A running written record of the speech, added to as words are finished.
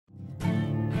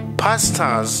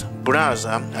Pastors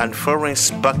Brother and Florence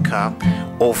Baker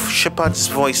of Shepherd's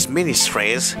Voice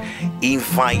Ministries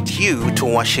invite you to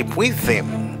worship with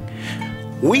them.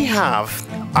 We have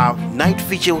our night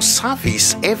vigil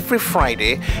service every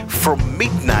Friday from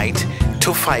midnight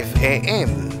to 5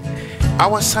 a.m.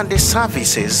 Our Sunday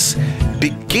services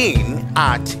begin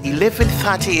at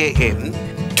 11:30 a.m.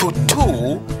 to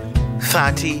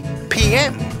 2:30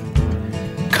 p.m.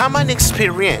 Come and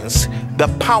experience the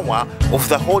power of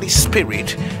the Holy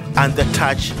Spirit and the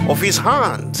touch of His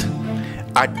hand.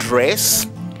 Address: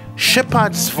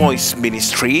 Shepherd's Voice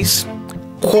Ministries,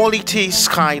 Quality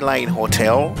Skyline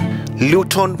Hotel,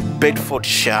 Luton,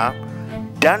 Bedfordshire,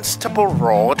 Dunstable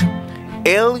Road,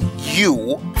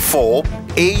 LU4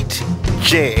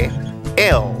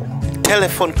 8JL.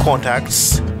 Telephone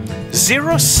contacts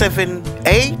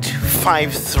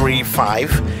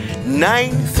 078-535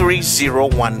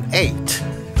 93018,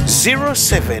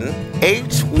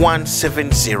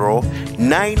 078-170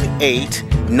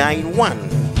 9891,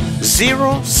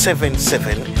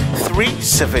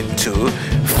 077-372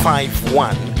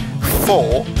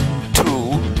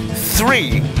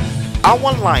 51423.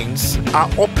 Our lines are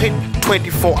open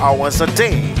 24 hours a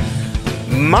day.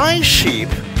 My sheep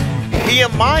hear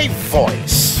my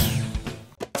voice.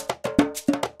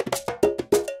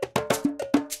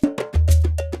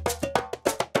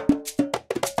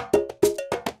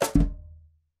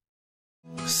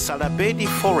 Salabedi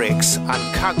Forex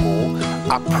and Cargo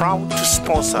are proud to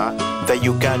sponsor the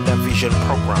Uganda Vision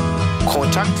Program.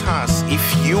 Contact us if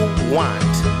you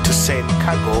want to send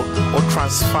cargo or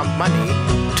transfer money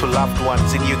to loved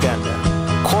ones in Uganda.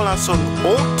 Call us on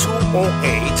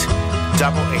 0208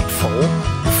 884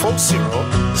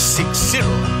 4060.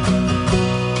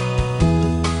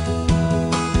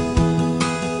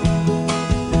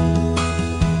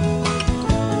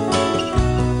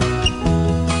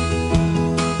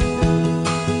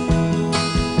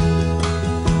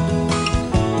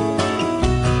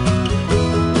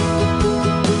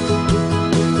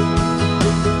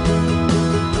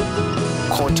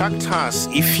 Contact us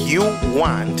if you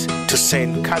want to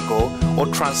send cargo or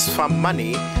transfer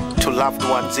money to loved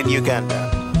ones in Uganda.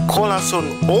 Call us on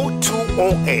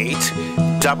 0208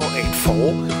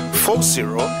 884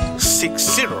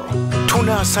 4060.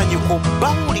 Tunasanyuko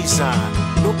bauliza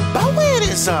no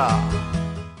bawereza.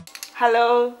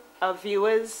 Hello, our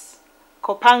viewers.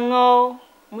 Kopango,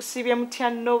 Musibya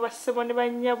Mutiano, Basebone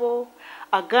Banyabo,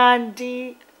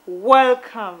 Agandi.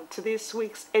 Welcome to this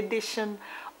week's edition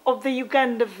of the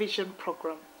Uganda Vision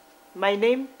Program. My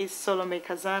name is Salome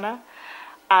Kazana,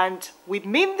 and with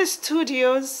me in the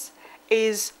studios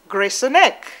is Grace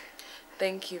Onek.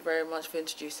 Thank you very much for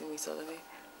introducing me, Salome.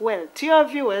 Well, to your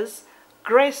viewers,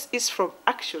 Grace is from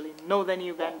actually northern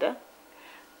Uganda.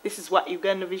 This is what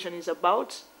Uganda Vision is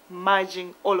about,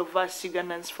 merging all of us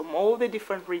Ugandans from all the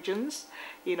different regions,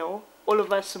 all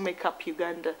of us who make up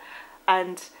Uganda.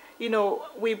 And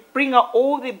we bring out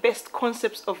all the best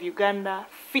concepts of Uganda,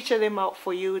 feature them out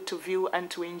for you to view and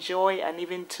to enjoy, and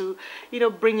even to,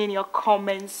 bring in your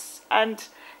comments and,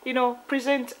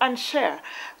 present and share.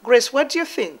 Grace, what do you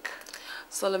think?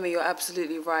 Salome, you're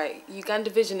absolutely right. Uganda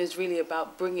Vision is really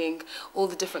about bringing all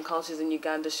the different cultures in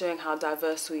Uganda, showing how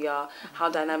diverse we are, how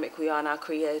dynamic we are in our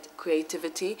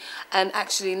creativity. And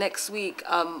actually next week,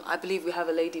 I believe we have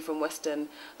a lady from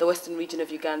the western region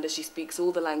of Uganda. She speaks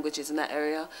all the languages in that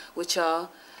area, which are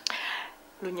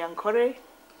Lunyankore,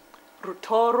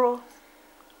 Rutoro,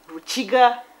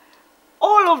 Ruchiga,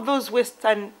 all of those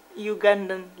western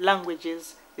Ugandan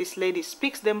languages. This lady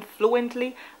speaks them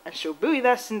fluently, and she'll be with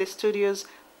us in the studios.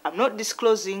 I'm not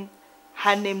disclosing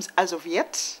her names as of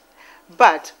yet,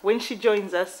 but when she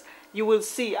joins us, you will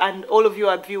see, and all of you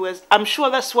are viewers, I'm sure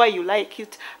that's why you like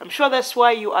it. I'm sure that's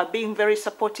why you are being very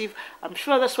supportive. I'm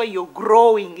sure that's why you're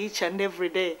growing each and every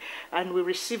day. And we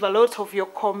receive a lot of your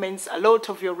comments, a lot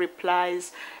of your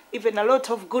replies, even a lot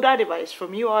of good advice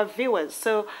from you, our viewers.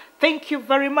 So thank you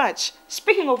very much.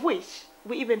 Speaking of which,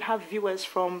 we even have viewers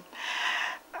from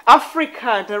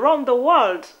Africa and around the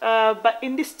world. But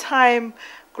in this time,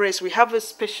 Grace, we have a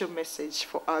special message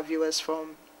for our viewers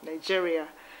from Nigeria.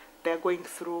 They're going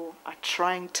through a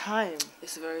trying time.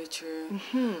 It's very true.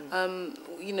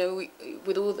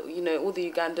 With all all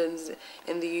the Ugandans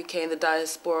in the UK and the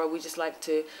diaspora, we just like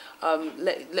to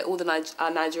let all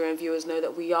our Nigerian viewers know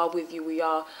that we are with you. We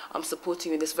are supporting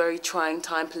you in this very trying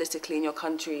time politically in your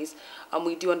countries.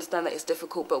 We do understand that it's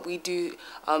difficult, but we do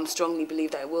strongly believe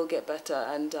that it will get better,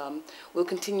 and we'll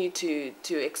continue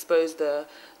to expose the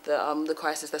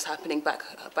crisis that's happening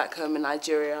back home in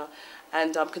Nigeria,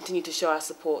 and continue to show our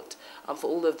support for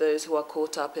all of those who are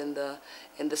caught up in the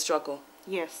struggle.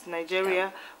 Yes,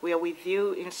 Nigeria, we are with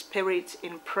you in spirit,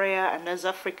 in prayer, and as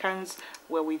Africans,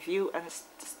 we're with you, and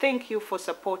thank you for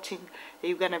supporting the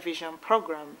Uganda Vision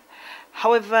program.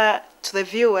 However, to the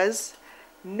viewers,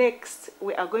 next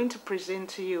we are going to present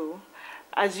to you,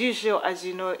 as usual, as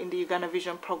you know, in the Uganda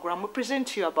Vision program, we present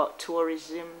to you about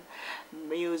tourism,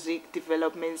 music,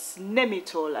 developments, name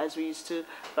it all, as we used to.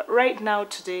 But right now,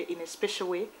 today, in a special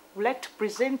way, we'd like to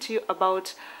present to you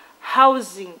about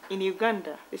housing in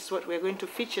Uganda. This is what we're going to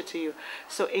feature to you.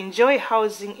 So enjoy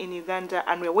housing in Uganda,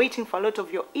 and we're waiting for a lot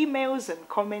of your emails and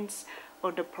comments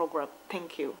on the program.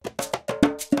 Thank you.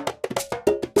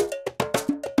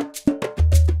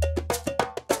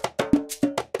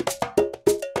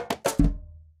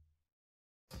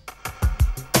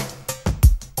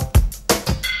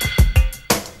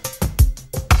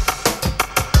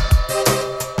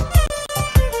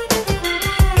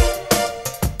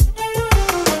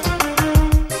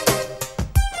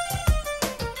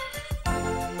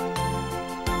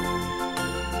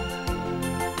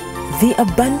 The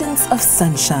abundance of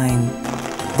sunshine,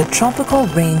 the tropical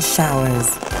rain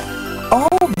showers,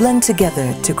 all blend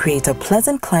together to create a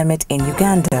pleasant climate in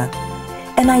Uganda,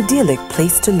 an idyllic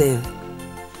place to live.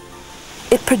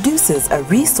 It produces a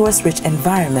resource-rich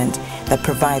environment that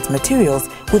provides materials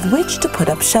with which to put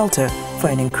up shelter for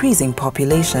an increasing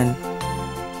population.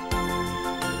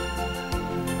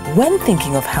 When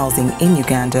thinking of housing in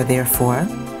Uganda, therefore,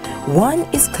 one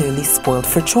is clearly spoiled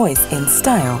for choice in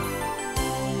style.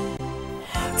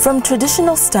 From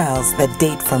traditional styles that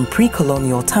date from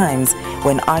pre-colonial times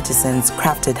when artisans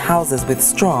crafted houses with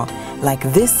straw, like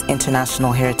this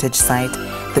international heritage site,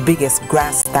 the biggest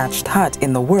grass-thatched hut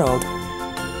in the world,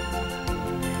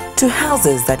 to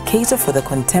houses that cater for the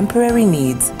contemporary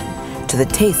needs, to the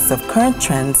tastes of current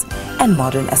trends and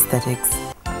modern aesthetics.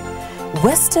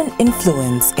 Western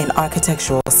influence in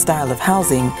architectural style of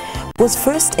housing was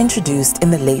first introduced in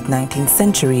the late 19th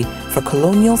century for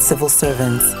colonial civil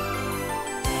servants.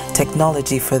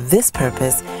 Technology for this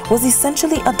purpose was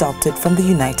essentially adopted from the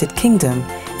United Kingdom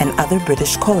and other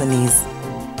British colonies.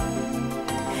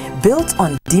 Built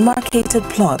on demarcated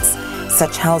plots,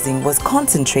 such housing was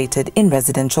concentrated in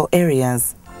residential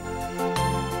areas.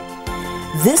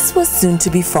 This was soon to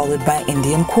be followed by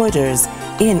Indian quarters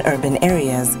in urban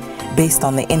areas, based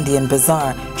on the Indian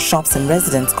bazaar, shops and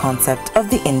residence concept of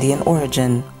the Indian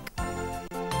origin.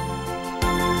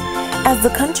 As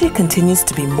the country continues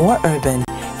to be more urban,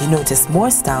 you notice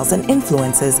more styles and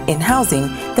influences in housing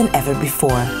than ever before.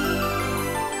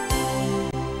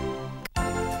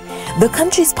 The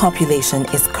country's population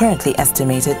is currently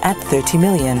estimated at 30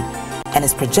 million and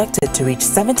is projected to reach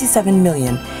 77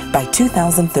 million by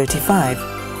 2035,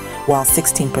 while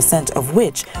 16% of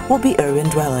which will be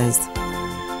urban dwellers.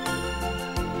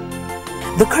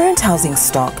 The current housing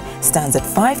stock stands at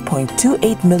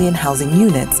 5.28 million housing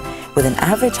units, with an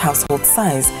average household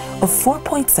size of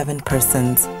 4.7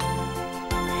 persons.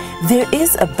 There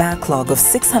is a backlog of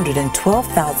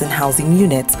 612,000 housing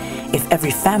units if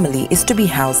every family is to be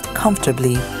housed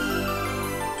comfortably.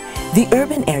 The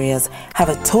urban areas have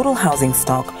a total housing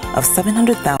stock of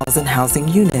 700,000 housing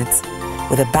units,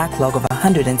 with a backlog of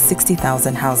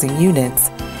 160,000 housing units,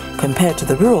 compared to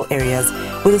the rural areas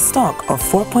with a stock of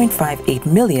 4.58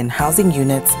 million housing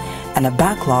units and a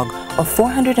backlog of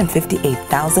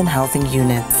 458,000 housing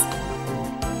units.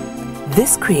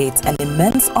 This creates an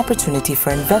immense opportunity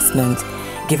for investment,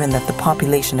 given that the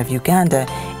population of Uganda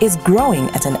is growing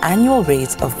at an annual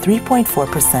rate of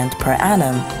 3.4% per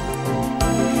annum.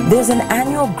 There's an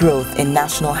annual growth in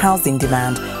national housing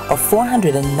demand of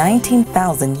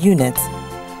 419,000 units,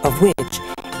 of which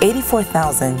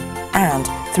 84,000 and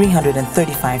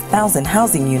 335,000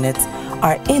 housing units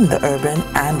are in the urban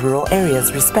and rural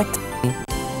areas respectively.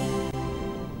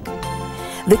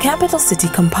 The capital city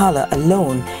Kampala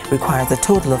alone requires a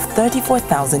total of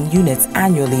 34,000 units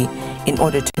annually in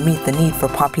order to meet the need for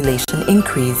population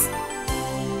increase.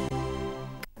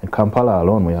 In Kampala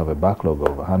alone, we have a backlog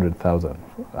of 100,000,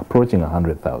 approaching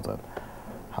 100,000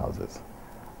 houses.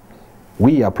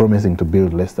 We are promising to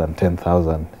build less than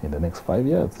 10,000 in the next 5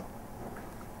 years.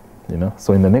 You know,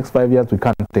 so in the next 5 years, we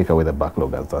can't take away the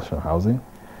backlog as national housing.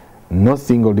 No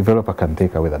single developer can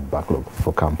take away that backlog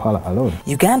for Kampala alone.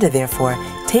 Uganda, therefore,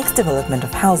 takes development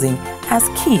of housing as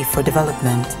key for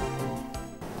development.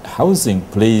 Housing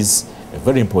plays a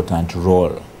very important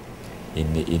role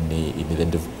in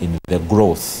the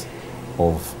growth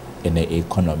of an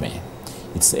economy.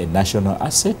 It's a national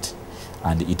asset,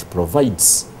 and it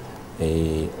provides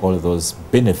all those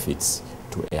benefits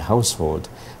to a household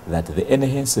that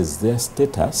enhances their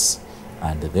status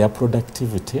and their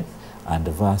productivity, and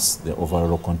thus the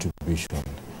overall contribution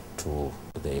to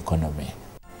the economy.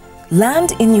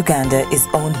 Land in Uganda is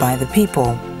owned by the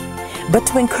people. But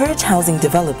to encourage housing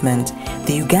development,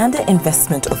 the Uganda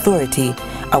Investment Authority,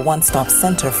 a one-stop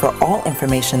center for all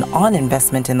information on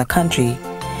investment in the country,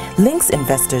 links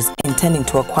investors intending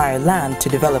to acquire land to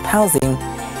develop housing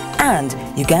and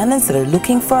Ugandans that are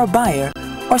looking for a buyer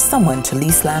or someone to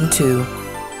lease land to.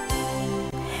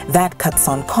 That cuts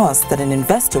on costs that an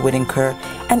investor would incur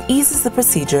and eases the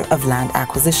procedure of land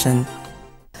acquisition.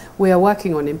 We are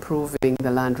working on improving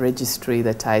the land registry,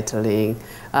 the titling,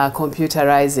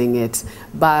 computerizing it.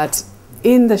 But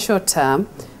in the short term,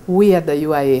 we at the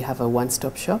UIA have a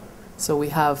one-stop shop. So we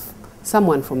have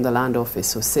someone from the land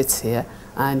office who sits here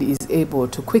and is able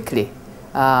to quickly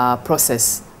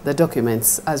process the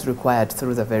documents as required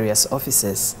through the various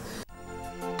offices.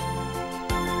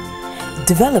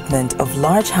 Development of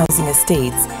large housing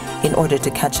estates in order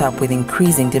to catch up with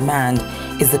increasing demand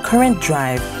is the current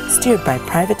drive steered by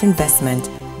private investment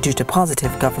due to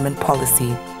positive government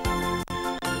policy.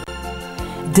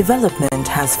 Development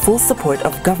has full support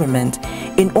of government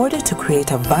in order to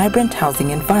create a vibrant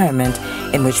housing environment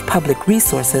in which public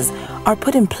resources are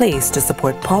put in place to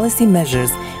support policy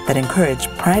measures that encourage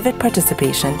private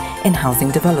participation in housing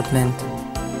development.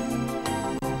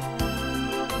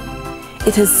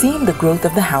 It has seen the growth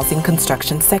of the housing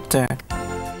construction sector,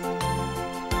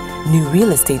 new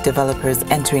real estate developers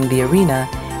entering the arena,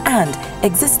 and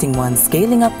existing ones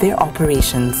scaling up their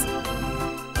operations.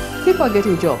 People are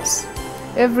getting jobs.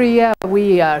 Every year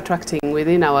we are attracting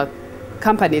within our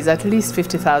companies at least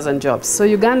 50,000 jobs. So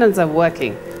Ugandans are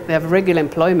working, they have regular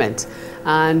employment,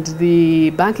 and the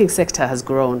banking sector has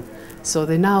grown. So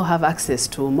they now have access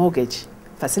to mortgage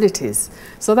facilities.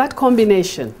 So that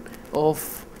combination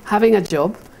of having a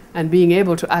job and being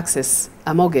able to access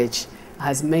a mortgage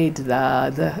has made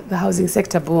the housing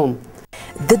sector boom.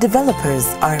 The developers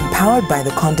are empowered by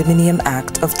the Condominium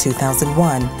Act of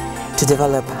 2001 to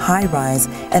develop high-rise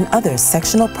and other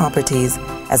sectional properties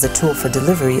as a tool for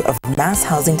delivery of mass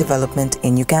housing development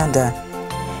in Uganda,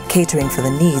 catering for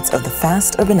the needs of the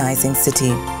fast urbanizing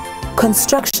city.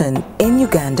 Construction in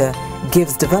Uganda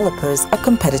gives developers a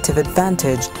competitive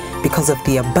advantage because of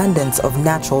the abundance of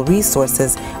natural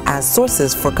resources as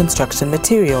sources for construction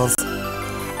materials,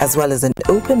 as well as an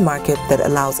open market that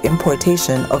allows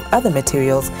importation of other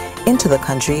materials into the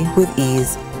country with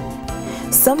ease.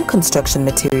 Some construction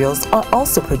materials are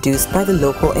also produced by the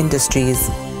local industries.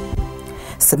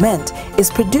 Cement is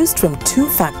produced from 2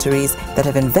 factories that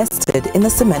have invested in the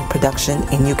cement production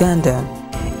in Uganda.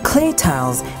 Clay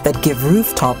tiles that give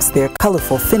rooftops their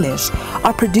colorful finish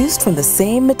are produced from the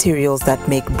same materials that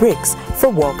make bricks for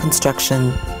wall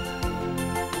construction.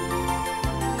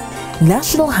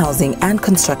 National Housing and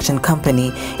Construction Company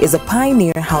is a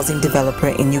pioneer housing developer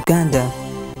in Uganda.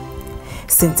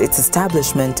 Since its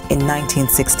establishment in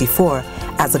 1964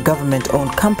 as a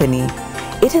government-owned company,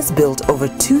 it has built over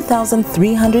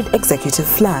 2,300 executive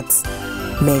flats,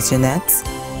 maisonettes,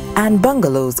 and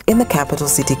bungalows in the capital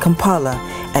city Kampala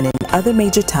and in other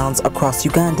major towns across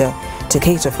Uganda to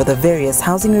cater for the various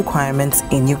housing requirements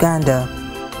in Uganda.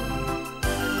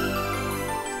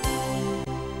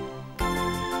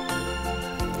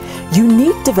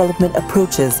 Unique development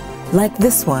approaches like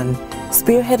this one,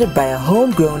 spearheaded by a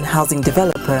homegrown housing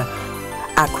developer,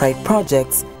 Arkwright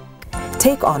Projects,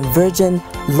 take on virgin,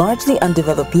 largely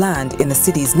undeveloped land in the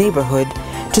city's neighborhood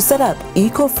to set up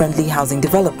eco-friendly housing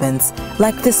developments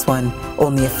like this one,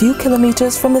 only a few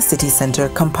kilometers from the city center,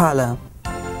 Kampala.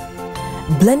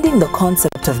 Blending the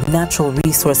concept of natural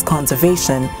resource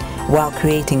conservation while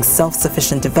creating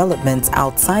self-sufficient developments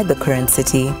outside the current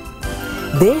city,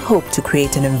 they hope to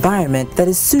create an environment that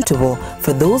is suitable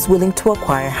for those willing to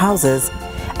acquire houses,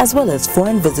 as well as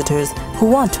foreign visitors who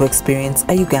want to experience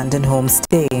a Ugandan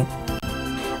homestay.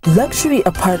 Luxury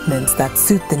apartments that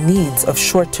suit the needs of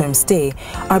short-term stay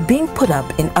are being put up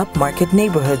in upmarket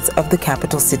neighborhoods of the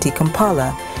capital city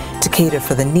Kampala to cater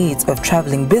for the needs of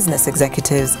traveling business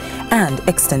executives and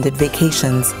extended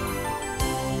vacations.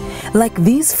 Like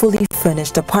these fully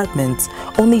furnished apartments,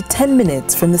 only 10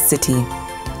 minutes from the city.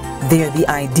 They are the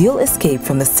ideal escape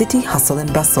from the city hustle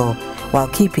and bustle, while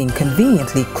keeping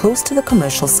conveniently close to the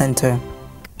commercial center.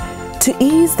 To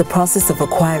ease the process of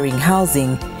acquiring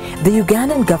housing, the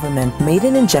Ugandan government made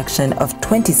an injection of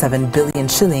 27 billion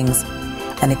shillings,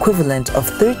 an equivalent of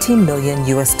 $13 million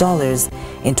US,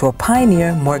 into a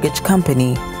pioneer mortgage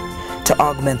company to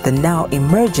augment the now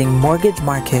emerging mortgage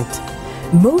market.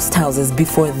 Most houses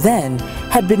before then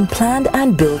had been planned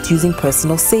and built using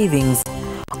personal savings,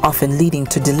 often leading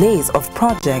to delays of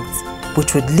projects,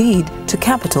 which would lead to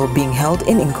capital being held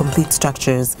in incomplete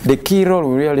structures. The key role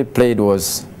we really played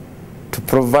was to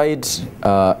provide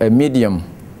a medium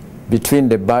between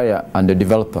the buyer and the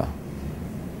developer.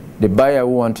 The buyer who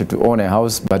wanted to own a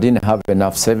house but didn't have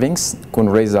enough savings,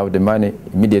 couldn't raise out the money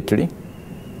immediately,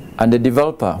 and the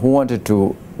developer who wanted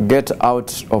to get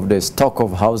out of the stock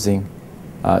of housing,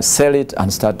 sell it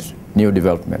and start new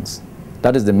developments.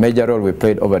 That is the major role we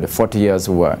played over the 40 years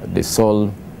we were the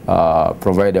sole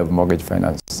provider of mortgage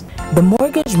finance. The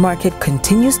mortgage market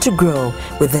continues to grow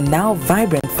with a now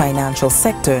vibrant financial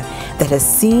sector that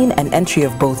has seen an entry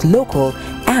of both local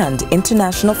and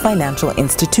international financial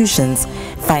institutions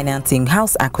financing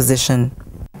house acquisition.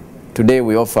 Today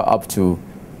we offer up to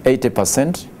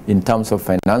 80% in terms of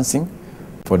financing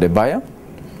for the buyer.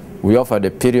 We offer the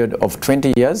period of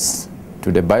 20 years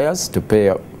to the buyers to pay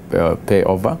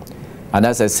over. And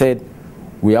as I said,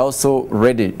 we are also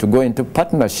ready to go into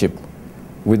partnership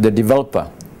with the developer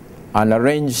and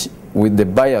arrange with the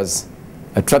buyers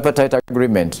a tripartite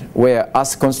agreement where,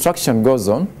 as construction goes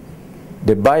on,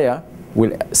 the buyer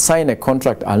will sign a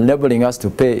contract enabling us to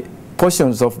pay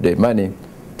portions of the money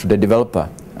to the developer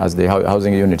as the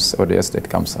housing units or the estate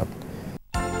comes up.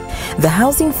 The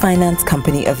Housing Finance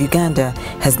Company of Uganda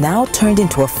has now turned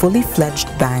into a fully fledged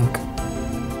bank.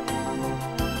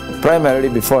 Primarily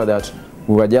before that,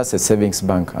 we were just a savings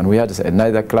bank, and we had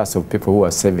another class of people who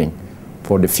were saving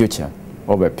for the future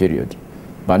over a period.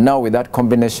 But now with that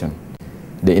combination,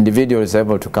 the individual is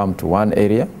able to come to one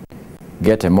area,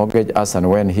 get a mortgage as and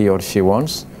when he or she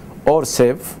wants, or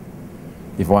save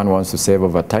if one wants to save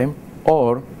over time,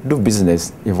 or do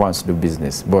business if one wants to do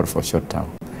business, both for short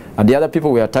term. And the other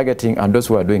people we are targeting are those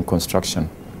who are doing construction.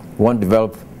 We want to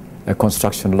develop a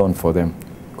construction loan for them,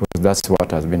 because that's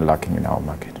what has been lacking in our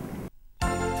market.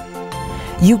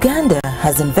 Uganda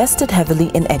has invested heavily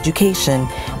in education,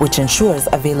 which ensures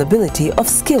availability of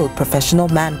skilled professional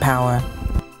manpower.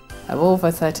 I have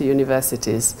over 30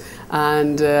 universities,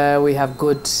 and we have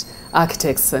good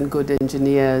architects and good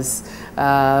engineers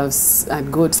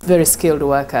and good, very skilled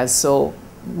workers. So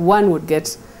one would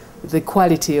get the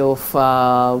quality of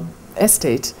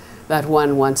estate that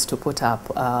one wants to put up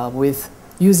with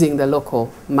using the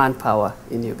local manpower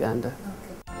in Uganda.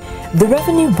 The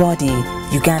revenue body,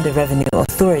 Uganda Revenue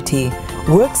Authority,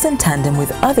 works in tandem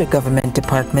with other government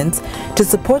departments to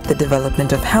support the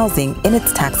development of housing in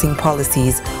its taxing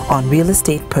policies on real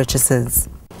estate purchases.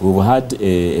 We've had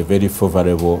a very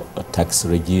favorable tax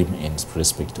regime in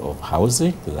respect of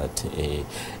housing, that a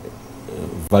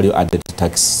value-added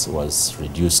tax was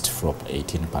reduced from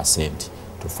 18%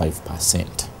 to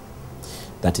 5%.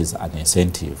 That is an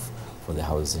incentive for the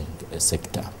housing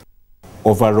sector.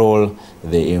 Overall,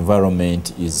 the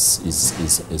environment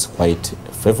is quite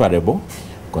favorable,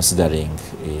 considering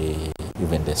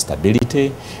even the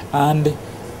stability and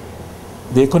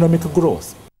the economic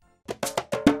growth.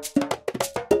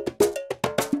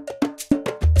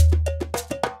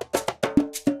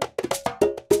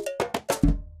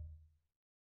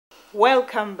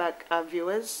 Welcome back, our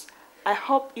viewers. I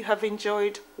hope you have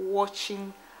enjoyed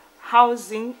watching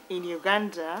housing in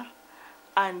Uganda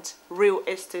and real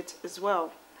estate as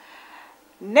well.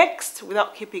 Next,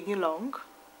 without keeping you long,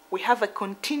 we have a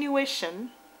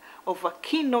continuation of a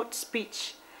keynote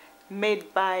speech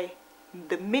made by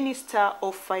the Minister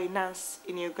of Finance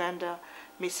in Uganda,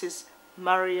 Mrs.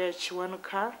 Maria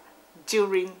Chiwanuka,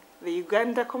 during the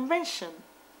Uganda Convention.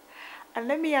 And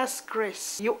let me ask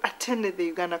Grace, you attended the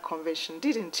Uganda Convention,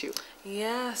 didn't you?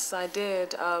 Yes, I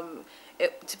did.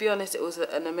 To be honest, it was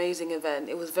an amazing event.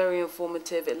 It was very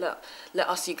informative. It let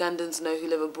us Ugandans know who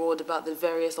live abroad about the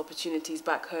various opportunities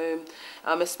back home,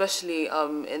 especially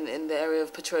in the area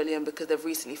of petroleum, because they've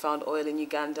recently found oil in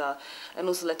Uganda, and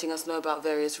also letting us know about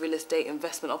various real estate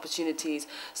investment opportunities.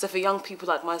 So for young people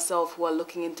like myself who are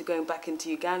looking into going back into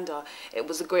Uganda, it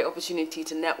was a great opportunity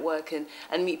to network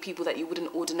and meet people that you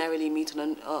wouldn't ordinarily meet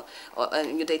in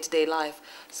your day-to-day life.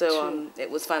 So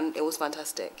it was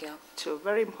fantastic. Yeah. True,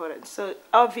 very important. So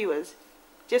our viewers,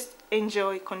 just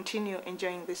continue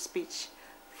enjoying this speech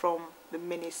from the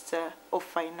Minister of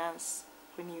Finance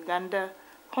in Uganda,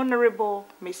 Honorable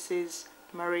Mrs.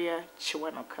 Maria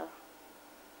Chiwanuka.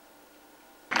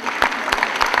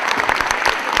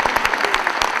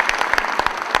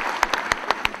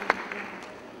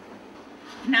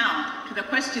 Now, to the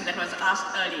question that was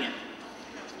asked earlier,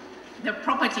 the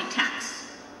property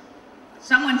tax.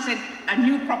 Someone said a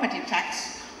new property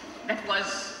tax that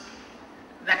was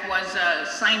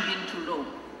signed into law.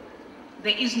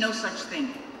 There is no such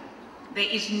thing. There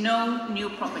is no new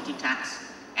property tax,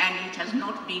 and it has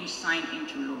not been signed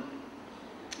into law.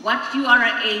 What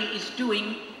URA is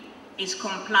doing is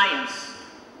compliance.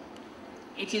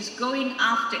 It is going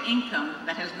after income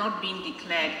that has not been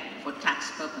declared for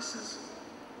tax purposes.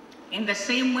 In the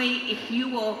same way, if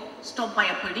you were stopped by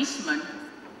a policeman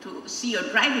to see your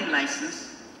driving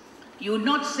license, you would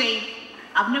not say,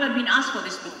 I've never been asked for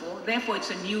this before, therefore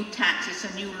it's a new tax, it's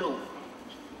a new law.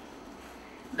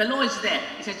 The law is there,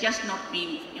 it has just not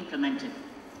been implemented.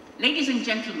 Ladies and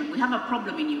gentlemen, we have a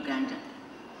problem in Uganda,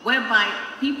 whereby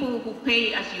people who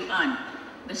pay as you earn,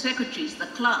 the secretaries, the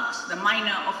clerks, the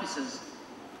minor officers,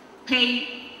 pay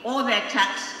all their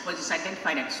tax because it's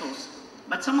identified at source.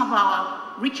 But some of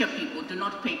our richer people do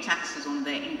not pay taxes on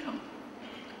their income.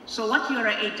 So what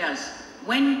URA does,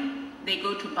 when they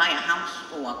go to buy a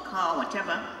house or a car or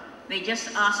whatever, they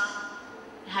just ask,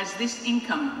 has this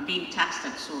income been taxed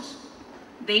at source?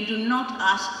 They do not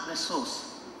ask the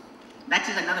source. That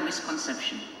is another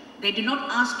misconception. They do not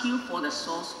ask you for the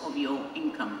source of your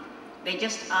income. They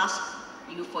just ask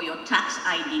you for your tax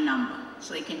ID number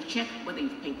so they can check whether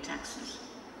you've paid taxes.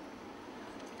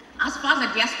 As far as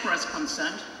the diaspora is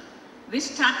concerned,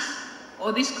 this tax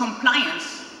or this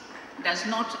compliance does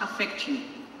not affect you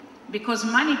because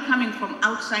money coming from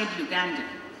outside Uganda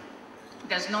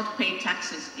does not pay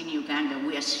taxes in Uganda.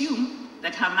 We assume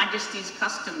that Her Majesty's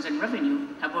Customs and Revenue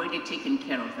have already taken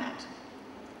care of that.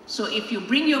 So if you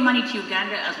bring your money to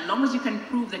Uganda, as long as you can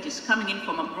prove that it's coming in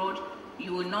from abroad,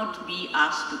 you will not be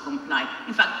asked to comply.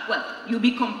 In fact, well, you'll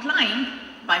be complying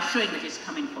by showing that it's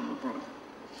coming from abroad.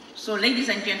 So ladies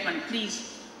and gentlemen,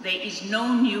 please, there is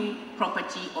no new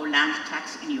property or land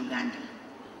tax in Uganda.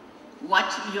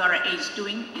 What URA is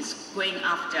doing is going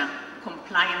after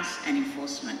compliance and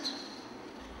enforcement.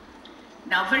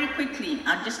 Now, very quickly,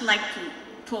 I'd just like to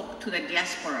talk to the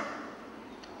diaspora.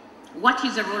 What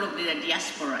is the role of the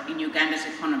diaspora in Uganda's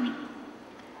economy?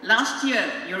 Last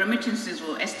year, your remittances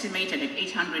were estimated at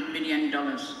 $800 million,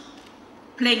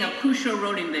 playing a crucial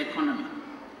role in the economy.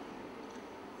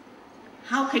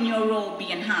 How can your role be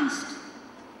enhanced?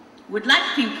 We'd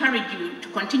like to encourage you to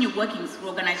continue working through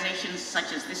organizations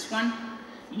such as this one,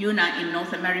 UNA in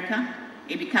North America,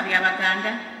 Ebikabi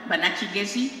Abaganda,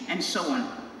 Banachigezi, and so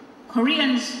on.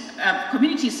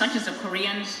 Communities such as the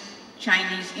Koreans,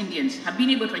 Chinese, Indians have been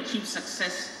able to achieve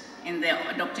success in their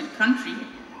adopted country,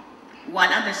 while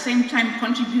at the same time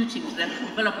contributing to the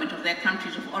development of their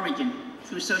countries of origin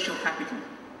through social capital.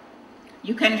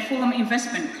 You can form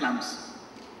investment clubs.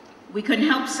 We can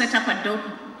help set up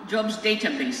a jobs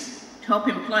database to help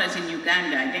employers in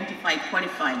Uganda identify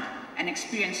qualified and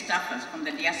experienced staffers from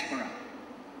the diaspora.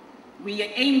 We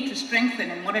aim to strengthen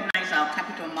and modernize our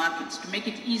capital markets to make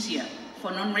it easier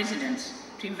for non-residents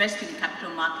to invest in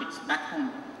capital markets back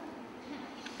home.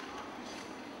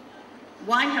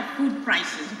 Why have food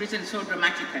prices risen so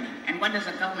dramatically, and what does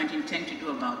the government intend to do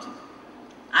about it?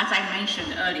 As I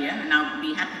mentioned earlier, and I'll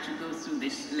be happy to go through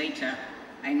this later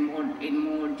in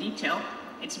more detail,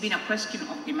 it's been a question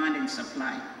of demand and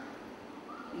supply.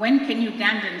 When can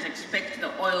Ugandans expect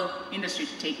the oil industry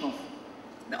to take off?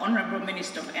 The Honourable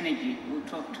Minister of Energy will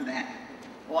talk to that,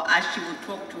 or as she will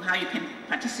talk to how you can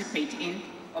participate in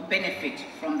or benefit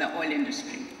from the oil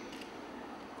industry.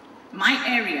 My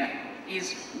area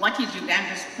is what is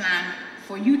Uganda's plan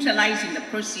for utilizing the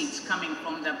proceeds coming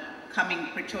from the coming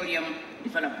petroleum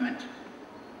development.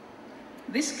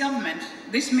 This government,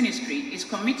 this ministry, is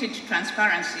committed to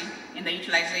transparency in the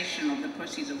utilization of the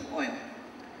proceeds of oil.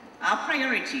 Our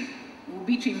priority will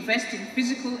be to invest in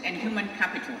physical and human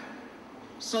capital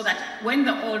so that when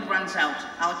the oil runs out,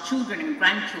 our children and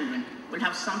grandchildren will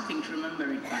have something to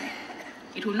remember it by.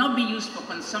 It will not be used for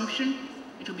consumption,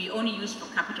 it will be only used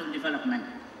for capital development,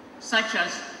 such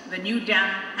as the new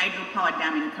dam, hydropower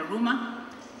dam in Karuma,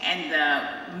 and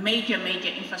the major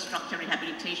infrastructure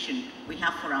rehabilitation we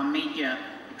have for our major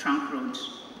trunk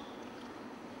roads.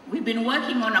 We've been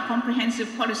working on a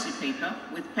comprehensive policy paper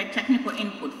with technical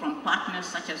input from partners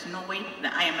such as Norway, the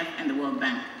IMF, and the World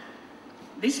Bank.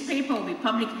 This paper will be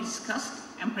publicly discussed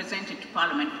and presented to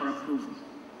Parliament for approval.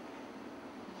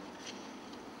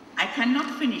 I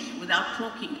cannot finish without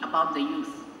talking about the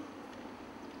youth.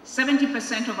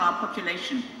 70% of our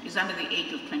population is under the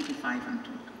age of 25 and older.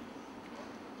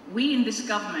 We in this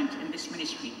government and this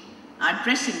ministry are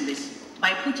addressing this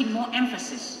by putting more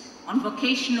emphasis on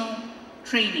vocational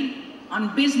training,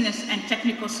 on business and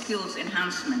technical skills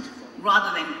enhancement,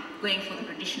 rather than going for the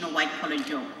traditional white-collar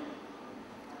job.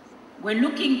 We're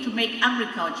looking to make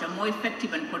agriculture more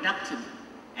effective and productive,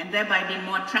 and thereby being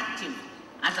more attractive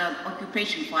as an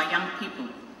occupation for our young people,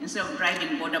 instead of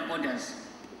driving borders.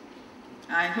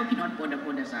 I hope you know what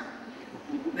borders are.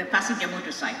 The passenger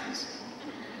motorcycles.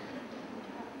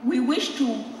 We wish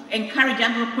to encourage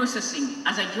agro-processing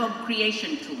as a job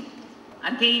creation tool.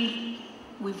 Again,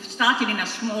 we've started in a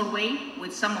small way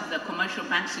with some of the commercial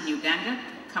banks in Uganda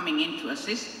coming in to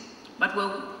assist, but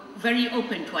we're very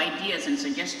open to ideas and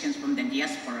suggestions from the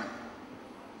diaspora.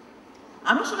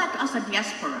 I'd also like to ask the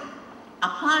diaspora,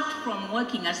 apart from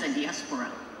working as a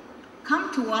diaspora,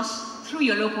 come to us through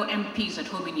your local MPs at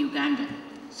home in Uganda.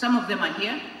 Some of them are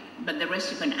here, but the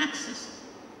rest you can access.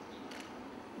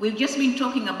 We've just been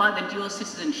talking about the dual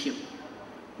citizenship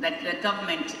that the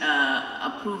government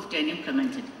approved and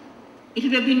implemented. It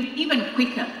would have been even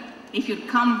quicker if you'd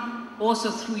come also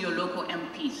through your local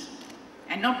MPs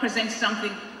and not present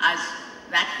something as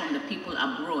that from the people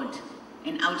abroad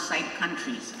in outside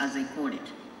countries, as they call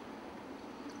it.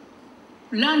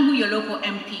 Learn who your local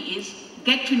MP is,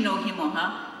 get to know him or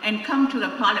her, and come to the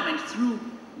parliament through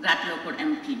that local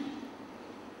MP.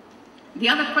 The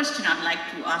other question I'd like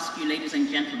to ask you, ladies and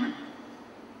gentlemen,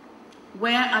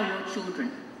 where are your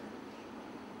children?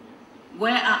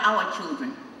 Where are our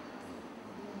children?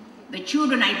 The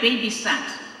children I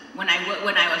babysat when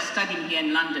I was studying here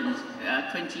in London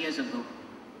 20 years ago.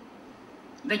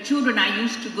 The children I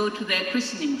used to go to their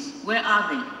christenings, where are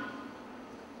they?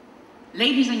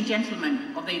 Ladies and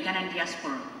gentlemen of the Ugandan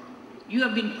diaspora, you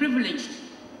have been privileged,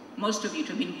 most of you, to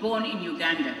have been born in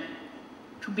Uganda,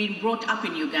 to have been brought up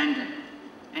in Uganda,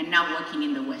 and now working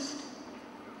in the West.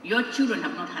 Your children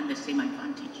have not had the same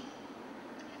advantage.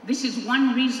 This is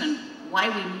one reason why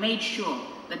we made sure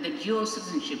that the dual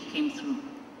citizenship came through.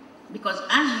 Because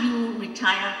as you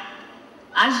retire,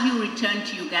 as you return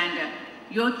to Uganda,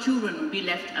 your children will be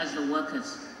left as the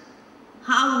workers.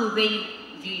 How will they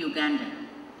view Uganda?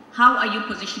 How are you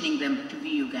positioning them to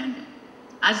view Uganda?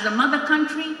 As the mother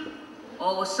country,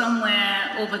 or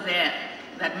somewhere over there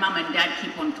that mom and dad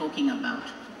keep on talking about?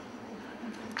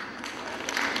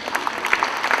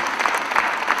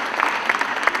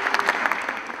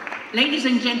 Ladies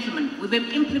and gentlemen, we've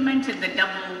implemented the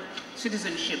double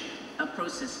citizenship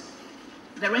process.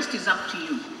 The rest is up to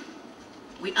you.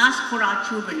 We ask for our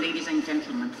children, ladies and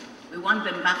gentlemen. We want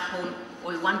them back home,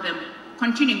 or we want them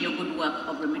continuing your good work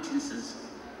of remittances.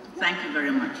 Thank you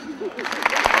very much.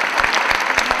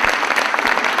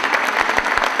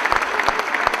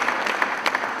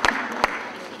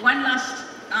 One last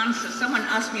answer. Someone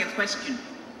asked me a question.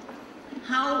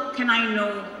 How can I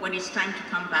know when it's time to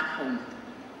come back home?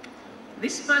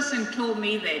 This person told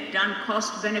me they'd done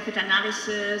cost-benefit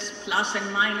analysis, plus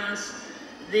and minus,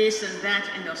 this and that,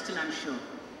 and they're still unsure.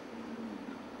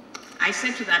 I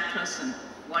said to that person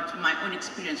what my own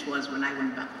experience was when I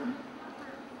went back home.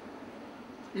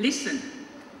 Listen.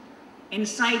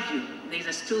 Inside you, there's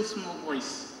a still small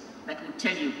voice that will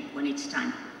tell you when it's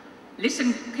time.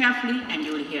 Listen carefully and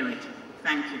you will hear it.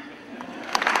 Thank you.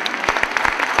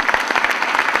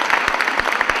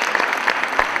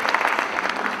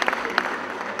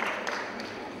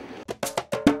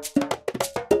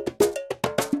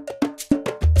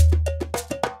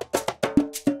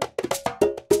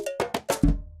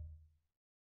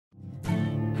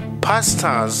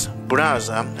 Pastors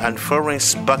Braza and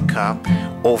Florence Baker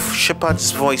of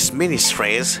Shepherd's Voice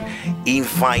Ministries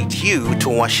invite you to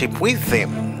worship with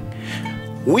them.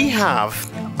 We have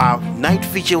our night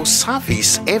vigil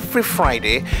service every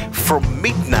Friday from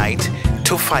midnight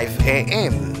to 5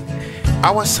 a.m.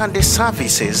 Our Sunday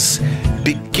services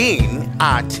begin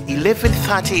at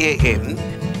 11:30 a.m.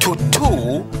 to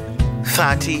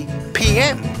 2:30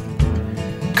 p.m.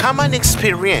 Come and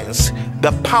experience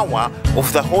the power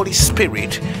of the Holy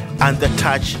Spirit and the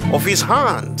touch of His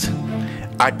hand.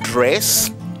 Address: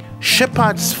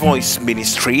 Shepherd's Voice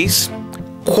Ministries,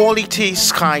 Quality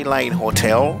Skyline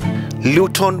Hotel,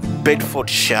 Luton,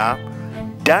 Bedfordshire,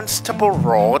 Dunstable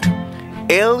Road,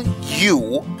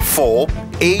 LU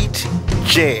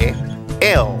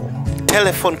 48JL.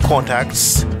 Telephone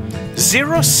contacts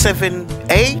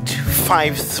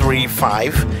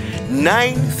 078-535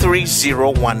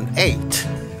 93018,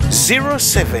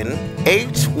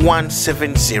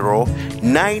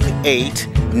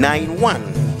 078-170-9891,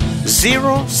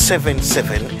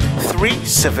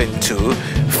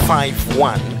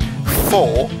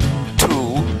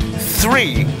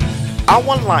 077-372-51423.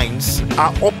 Our lines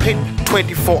are open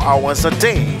 24 hours a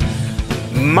day.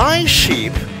 My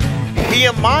sheep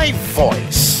hear my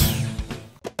voice.